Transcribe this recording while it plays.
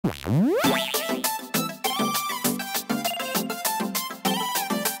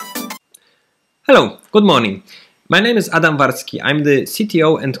Hello, good morning. My name is Adam Warski. I'm the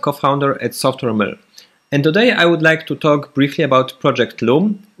CTO and co-founder at Software Mill. And today I would like to talk briefly about Project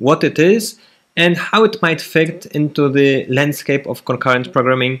Loom, what it is, and how it might fit into the landscape of concurrent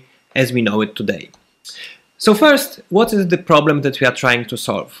programming as we know it today. So first, what is the problem that we are trying to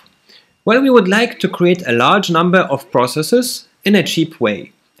solve? Well, we would like to create a large number of processes in a cheap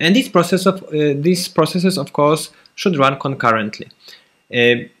way. And these processes, of course, should run concurrently.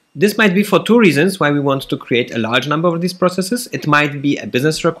 This might be for two reasons why we want to create a large number of these processes. It might be a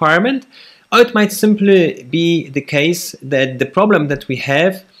business requirement, or it might simply be the case that the problem that we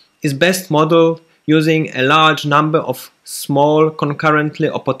have is best modeled using a large number of small concurrently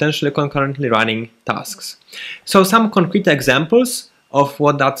or potentially concurrently running tasks. So some concrete examples of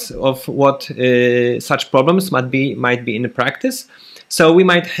what such problems might be in practice. So we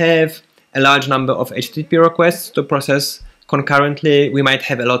might have a large number of HTTP requests to process concurrently. We might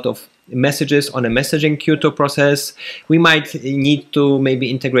have a lot of messages on a messaging queue to process. We might need to maybe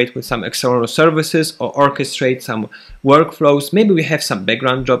integrate with some external services or orchestrate some workflows. Maybe we have some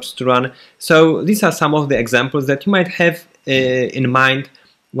background jobs to run. So these are some of the examples that you might have in mind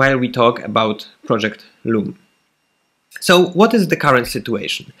while we talk about Project Loom. So what is the current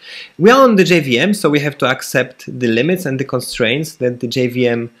situation? We are on the JVM, so we have to accept the limits and the constraints that the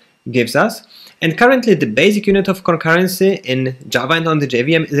JVM gives us. And currently the basic unit of concurrency in Java and on the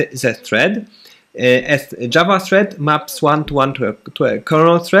JVM is a thread. A Java thread maps one-to-one to a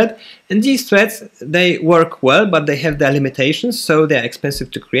kernel thread, and these threads, they work well, but they have their limitations, so they are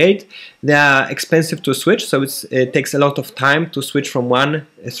expensive to create, they are expensive to switch, so it takes a lot of time to switch from one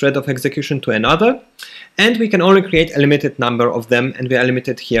thread of execution to another, and we can only create a limited number of them, and we are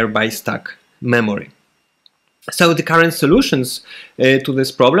limited here by stack memory. So the current solutions to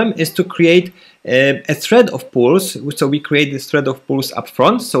this problem is to create a thread of pools. So we create this thread of pools up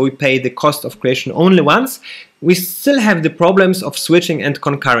front, so we pay the cost of creation only once. We still have the problems of switching and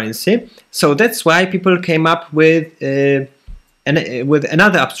concurrency, so that's why people came up with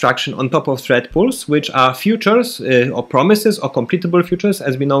another abstraction on top of thread pools, which are futures or promises or completable futures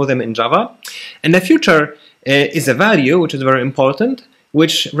as we know them in Java. And a future is a value, which is very important,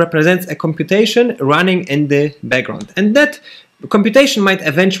 which represents a computation running in the background. And that computation might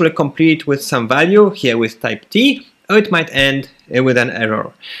eventually complete with some value, here with type t, or it might end with an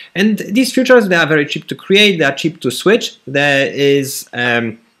error. And these futures, they are very cheap to create, they are cheap to switch. There is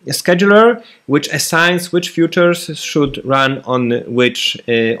a scheduler which assigns which futures should run on which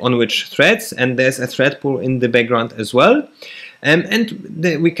threads, and there's a thread pool in the background as well.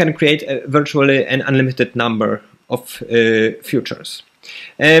 We can create virtually an unlimited number of futures.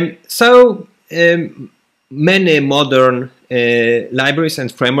 Many modern libraries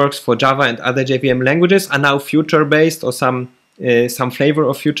and frameworks for Java and other JVM languages are now future-based or some flavor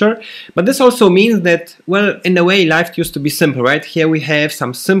of future. But this also means that, well, in a way, life used to be simple, right? Here we have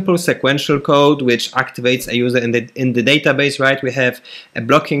some simple sequential code which activates a user in the database, right? We have a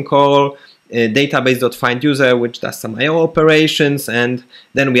blocking call, database.findUser, which does some I/O operations, and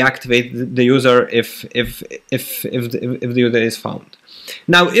then we activate the user if the user is found.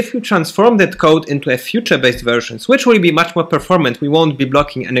 Now, if you transform that code into a future-based versions, which will be much more performant, we won't be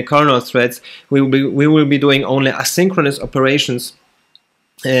blocking any kernel threads, we will be doing only asynchronous operations,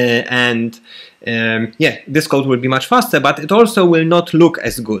 yeah, this code will be much faster, but it also will not look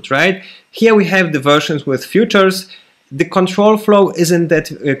as good, right? Here we have the versions with futures. The control flow isn't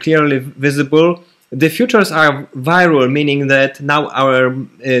that clearly visible. The futures are viral, meaning that now our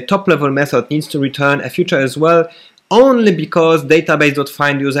top-level method needs to return a future as well, only because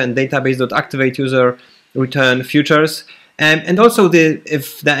database.findUser and database.activateUser return futures. And also,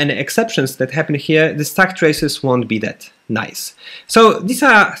 if there are any exceptions that happen here, the stack traces won't be that nice. So these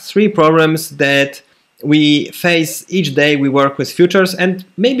are three problems that we face each day we work with futures, and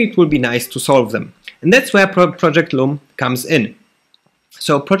maybe it would be nice to solve them. And that's where Project Loom comes in.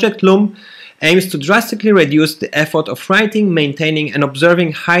 So Project Loom aims to drastically reduce the effort of writing, maintaining, and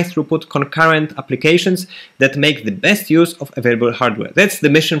observing high-throughput concurrent applications that make the best use of available hardware. That's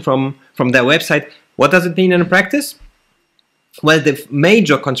the mission from their website. What does it mean in practice? Well, the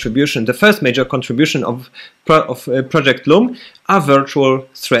first major contribution of Project Loom are virtual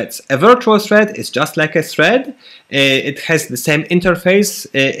threads. A virtual thread is just like a thread. It has the same interface.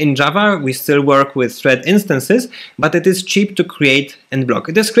 In Java, we still work with thread instances, but it is cheap to create and block.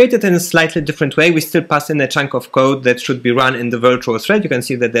 It is created in a slightly different way. We still pass in a chunk of code that should be run in the virtual thread. You can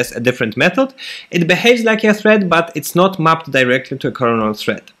see that there's a different method. It behaves like a thread, but it's not mapped directly to a kernel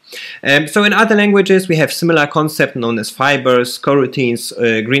thread. So in other languages, we have similar concept known as fibers, coroutines,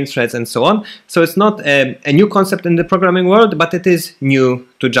 green threads, and so on. So it's not a new concept in the programming world, but it is new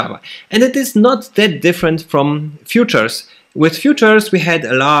to Java. And it is not that different from futures. With futures, we had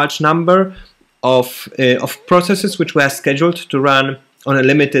a large number of processes which were scheduled to run on a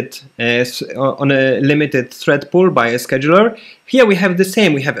limited thread pool by a scheduler. Here we have the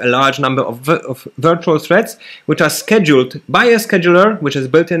same. We have a large number of virtual threads which are scheduled by a scheduler, which is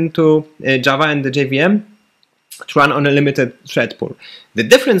built into Java and the JVM, to run on a limited thread pool. The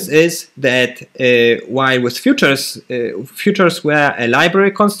difference is that while with futures, futures were a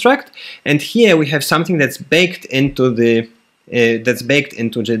library construct, and here we have something that's baked into the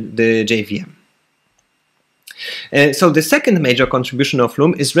JVM. So the second major contribution of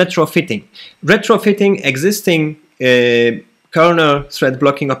Loom is retrofitting. Retrofitting existing kernel thread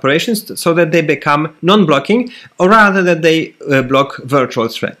blocking operations so that they become non-blocking, or rather that they block virtual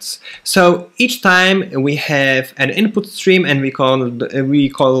threads. So each time we have an input stream and we call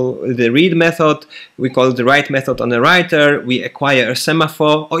the read method, we call the write method on the writer, we acquire a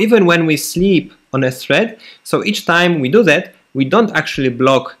semaphore, or even when we sleep on a thread. So each time we do that, we don't actually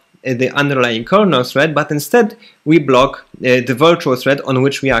block the underlying kernel thread, but instead we block the virtual thread on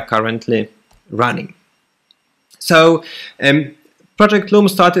which we are currently running. So Project Loom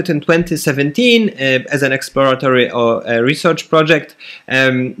started in 2017 as an exploratory or a research project.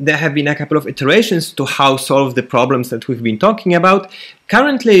 There have been a couple of iterations to how solve the problems that we've been talking about.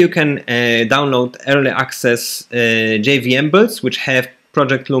 Currently you can download early access JVM builds which have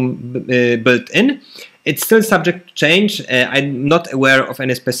Project Loom built in. It's still subject to change. I'm not aware of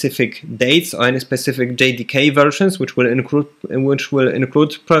any specific dates or any specific JDK versions which will include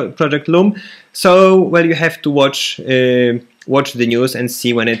Project Loom. So, well, you have to watch the news and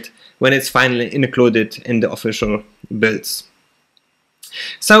see when it's finally included in the official builds.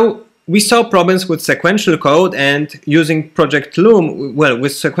 So we saw problems with sequential code, and using Project Loom, well,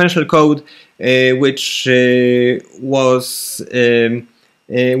 with sequential code, which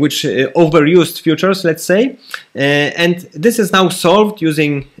overused futures, let's say, and this is now solved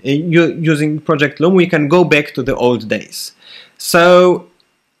using Project Loom. We can go back to the old days. So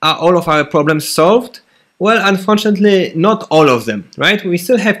are all of our problems solved? Well, unfortunately, not all of them, right? We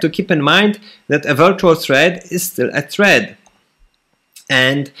still have to keep in mind that a virtual thread is still a thread,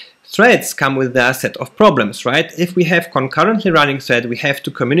 and threads come with their set of problems, right? If we have concurrently running thread, we have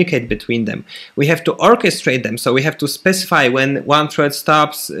to communicate between them. We have to orchestrate them, so we have to specify when one thread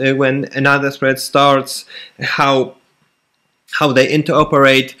stops, when another thread starts, how they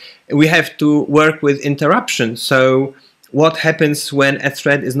interoperate. We have to work with interruption, so what happens when a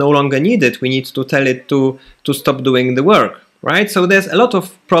thread is no longer needed? We need to tell it to stop doing the work, right? So there's a lot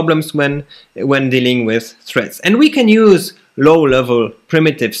of problems when dealing with threads, and we can use low-level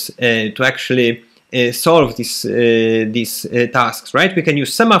primitives to actually solve these tasks, right? We can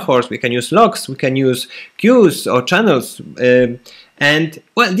use semaphores, we can use logs, we can use queues or channels, and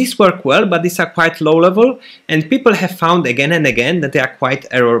well, these work well, but these are quite low-level, and people have found again and again that they are quite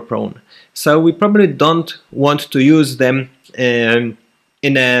error-prone. So we probably don't want to use them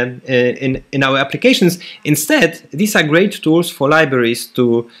in our applications. Instead, these are great tools for libraries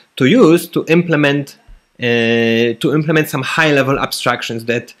to use to implement some high-level abstractions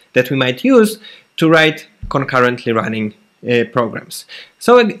that we might use to write concurrently running programs.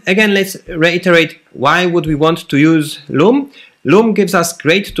 So again, let's reiterate, why would we want to use Loom? Loom gives us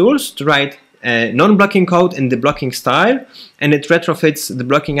great tools to write non-blocking code in the blocking style, and it retrofits the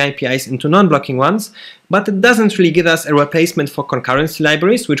blocking APIs into non-blocking ones, but it doesn't really give us a replacement for concurrency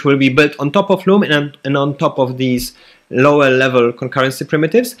libraries, which will be built on top of Loom and on top of these lower level concurrency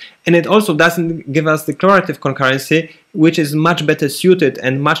primitives, and it also doesn't give us declarative concurrency, which is much better suited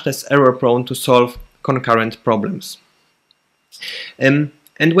and much less error prone to solve concurrent problems. And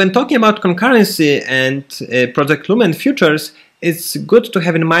when talking about concurrency and Project Loom and futures, it's good to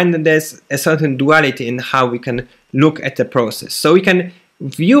have in mind that there's a certain duality in how we can look at a process. So we can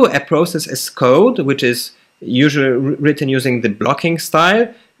view a process as code, which is usually written using the blocking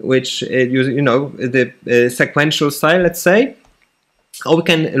style, which the sequential style, let's say, or we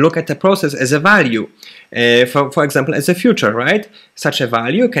can look at a process as a value, for example, as a future, right? Such a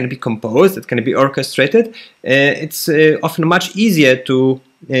value can be composed, it can be orchestrated. It's often much easier to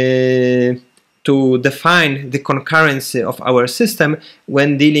define the concurrency of our system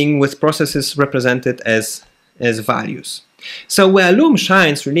when dealing with processes represented as values. So where Loom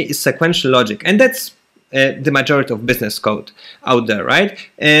shines really is sequential logic, and that's the majority of business code out there, right?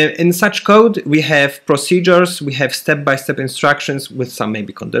 In such code, we have procedures, we have step-by-step instructions with some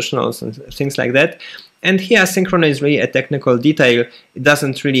maybe conditionals and things like that. And here asynchronous is really a technical detail. It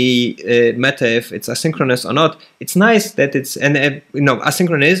doesn't really matter if it's asynchronous or not. It's nice that it's, and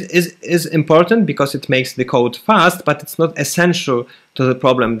asynchronous is important because it makes the code fast, but it's not essential to the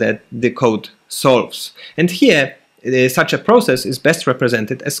problem that the code solves. And here, such a process is best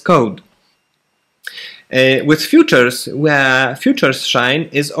represented as code. With futures, where futures shine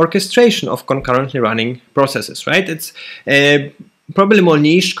is orchestration of concurrently running processes, right? It's probably more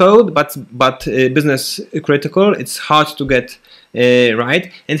niche code, but business critical. It's hard to get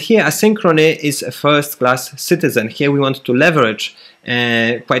right. And here asynchrony is a first-class citizen. Here we want to leverage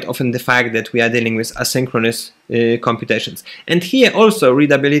quite often the fact that we are dealing with asynchronous computations. And here also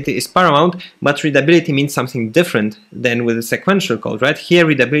readability is paramount, but readability means something different than with sequential code, right? Here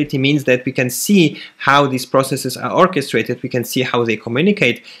readability means that we can see how these processes are orchestrated, we can see how they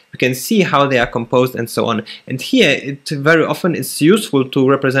communicate, we can see how they are composed and so on. And here it very often is useful to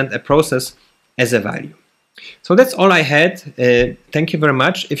represent a process as a value. So that's all I had. Thank you very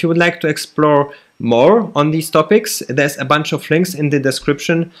much. If you would like to explore more on these topics, there's a bunch of links in the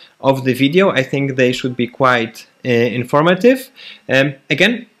description of the video. I think they should be quite informative.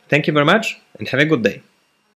 Again, thank you very much and have a good day.